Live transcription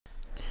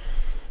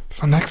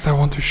So next I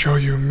want to show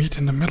you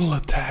meet-in-the-middle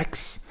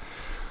attacks.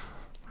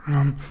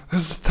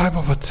 This is a type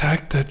of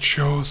attack that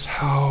shows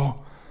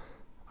how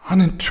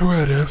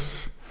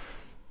unintuitive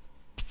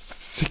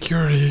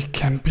security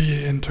can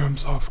be in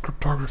terms of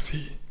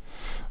cryptography.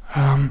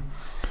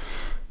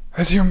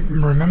 As you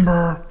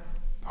remember,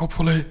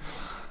 hopefully,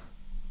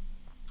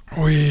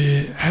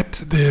 we had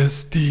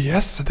this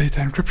DES, the data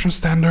encryption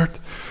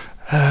standard,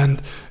 and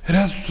it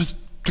has just,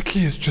 the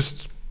key is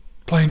just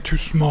plain too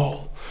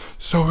small.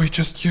 So we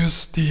just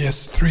use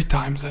DES 3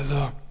 times as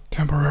a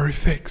temporary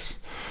fix.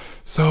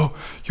 So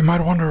you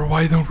might wonder,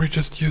 why don't we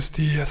just use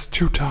DES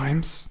 2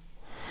 times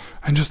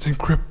and just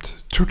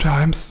encrypt 2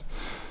 times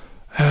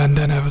and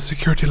then have a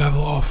security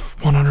level of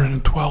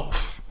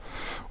 112,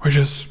 which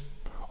is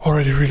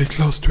already really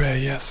close to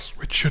AES,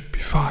 which should be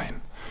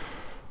fine.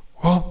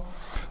 Well,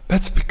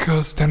 that's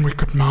because then we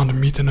could mount a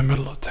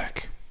meet-in-the-middle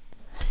attack.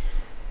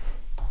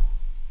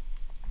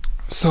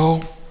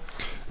 So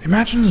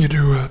imagine you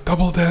do a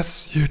double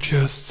DES. You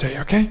just say,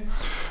 okay,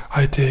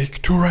 I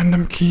take 2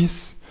 random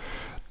keys,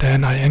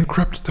 then I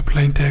encrypt the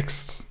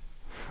plaintext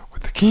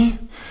with the key,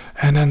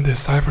 and then the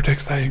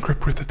ciphertext I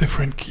encrypt with a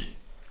different key.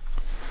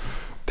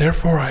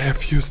 Therefore, I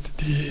have used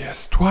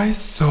DES twice,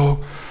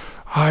 so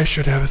I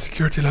should have a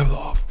security level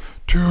of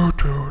 2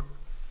 to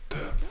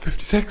the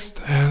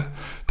 56th and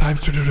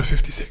times 2 to the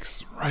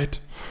 56th, right?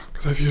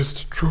 Because I've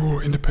used true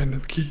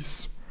independent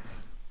keys.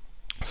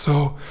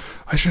 So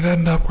I should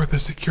end up with a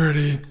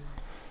security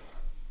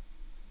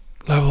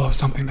level of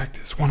something like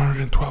this,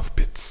 112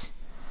 bits,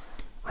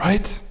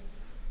 right?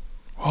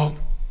 Well,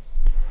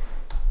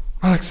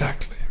 not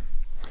exactly.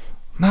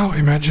 Now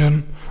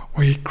imagine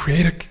we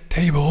create a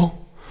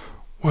table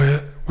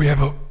where we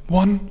have a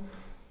 1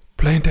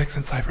 plaintext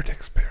and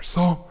ciphertext pair.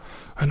 So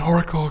an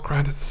oracle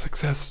granted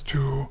success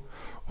to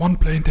 1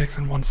 plaintext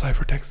and 1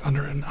 ciphertext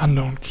under an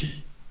unknown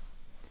key.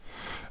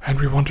 And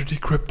we want to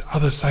decrypt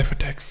other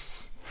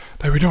ciphertexts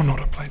that we don't know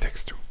the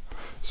plaintext to.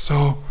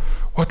 So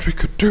what we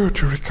could do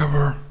to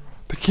recover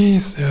the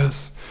keys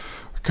is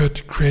we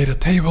could create a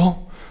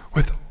table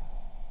with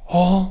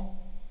all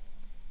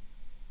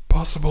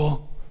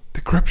possible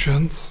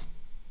decryptions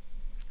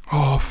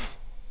of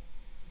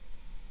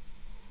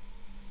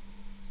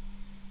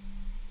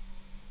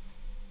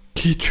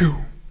key 2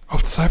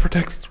 of the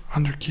ciphertext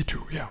under key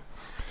 2, yeah.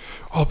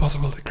 All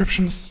possible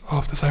decryptions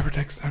of the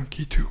ciphertext and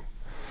key 2.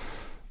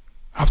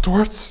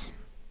 Afterwards,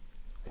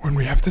 when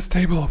we have this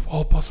table of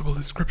all possible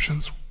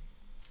decryptions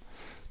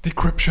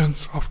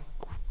of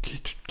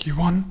key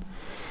 1,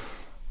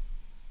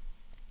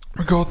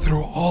 we go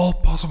through all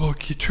possible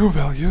key 2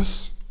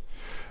 values,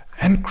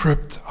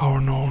 encrypt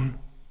our known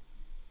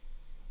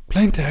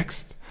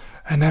plaintext,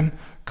 and then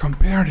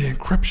compare the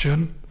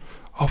encryption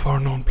of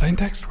our known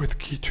plaintext with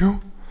key 2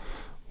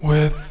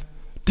 with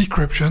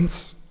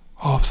decryptions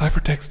of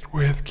ciphertext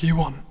with key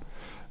 1.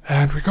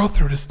 And we go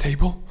through this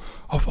table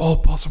of all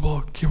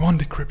possible key 1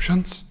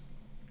 decryptions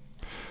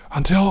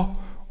until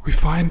we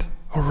find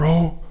a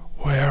row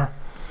where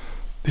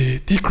the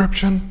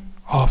decryption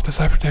of the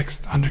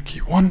ciphertext under key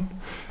 1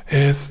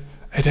 is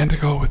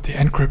identical with the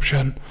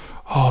encryption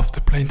of the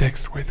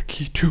plaintext with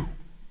key 2.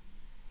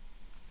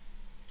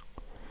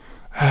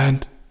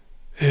 And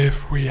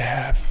if we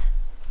have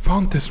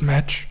found this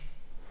match,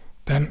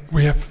 then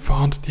we have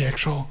found the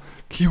actual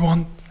key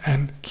 1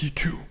 and key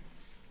 2,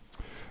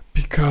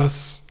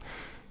 because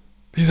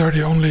these are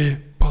the only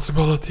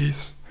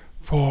possibilities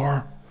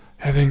for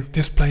having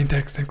this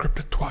plaintext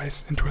encrypted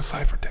twice into a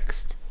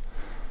ciphertext.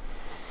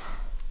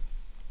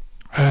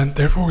 And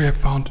therefore we have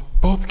found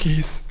both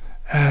keys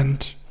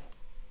and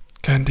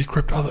can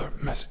decrypt other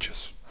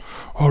messages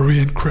or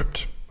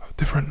re-encrypt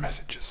different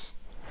messages.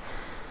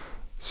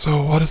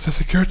 So what is the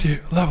security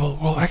level?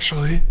 Well,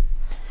 actually,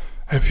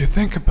 if you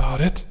think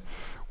about it,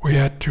 we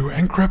had to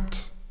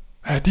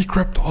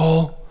decrypt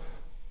all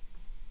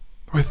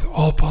with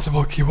all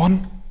possible key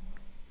 1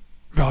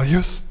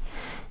 values.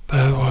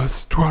 That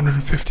was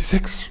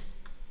 256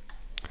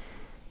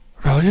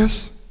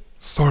 values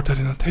sorted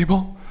in a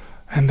table,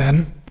 and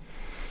then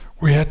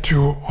we had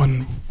to,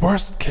 on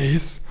worst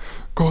case,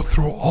 go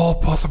through all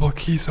possible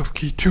keys of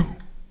key 2,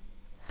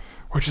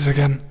 which is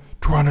again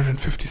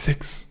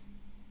 256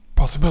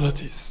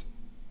 possibilities.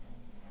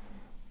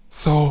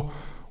 So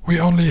we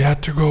only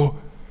had to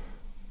go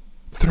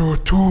through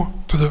 2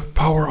 to the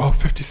power of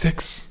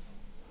 56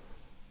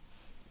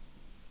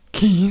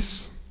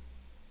 keys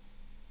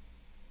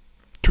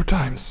 2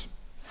 times.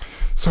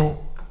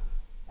 So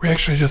we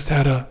actually just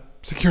had a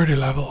security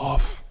level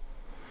of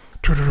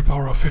 2 to the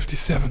power of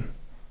 57,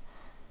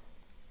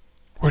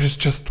 which is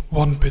just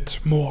 1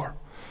 bit more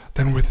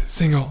than with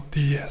single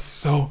DES.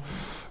 So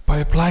by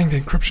applying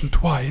the encryption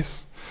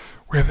twice,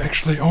 we have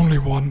actually only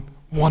won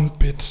 1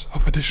 bit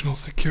of additional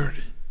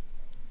security.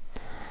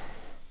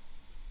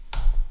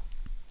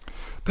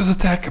 This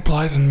attack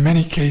applies in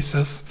many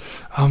cases.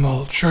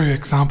 I'll show you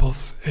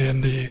examples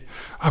in the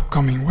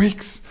upcoming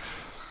weeks.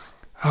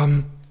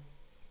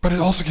 But it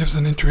also gives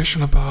an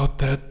intuition about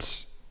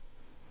that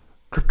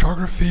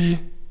cryptography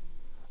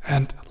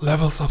and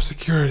levels of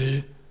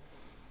security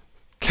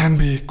can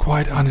be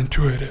quite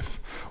unintuitive.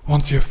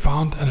 Once you've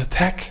found an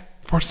attack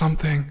for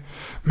something,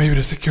 maybe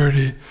the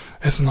security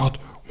is not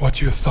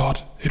what you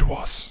thought it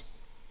was.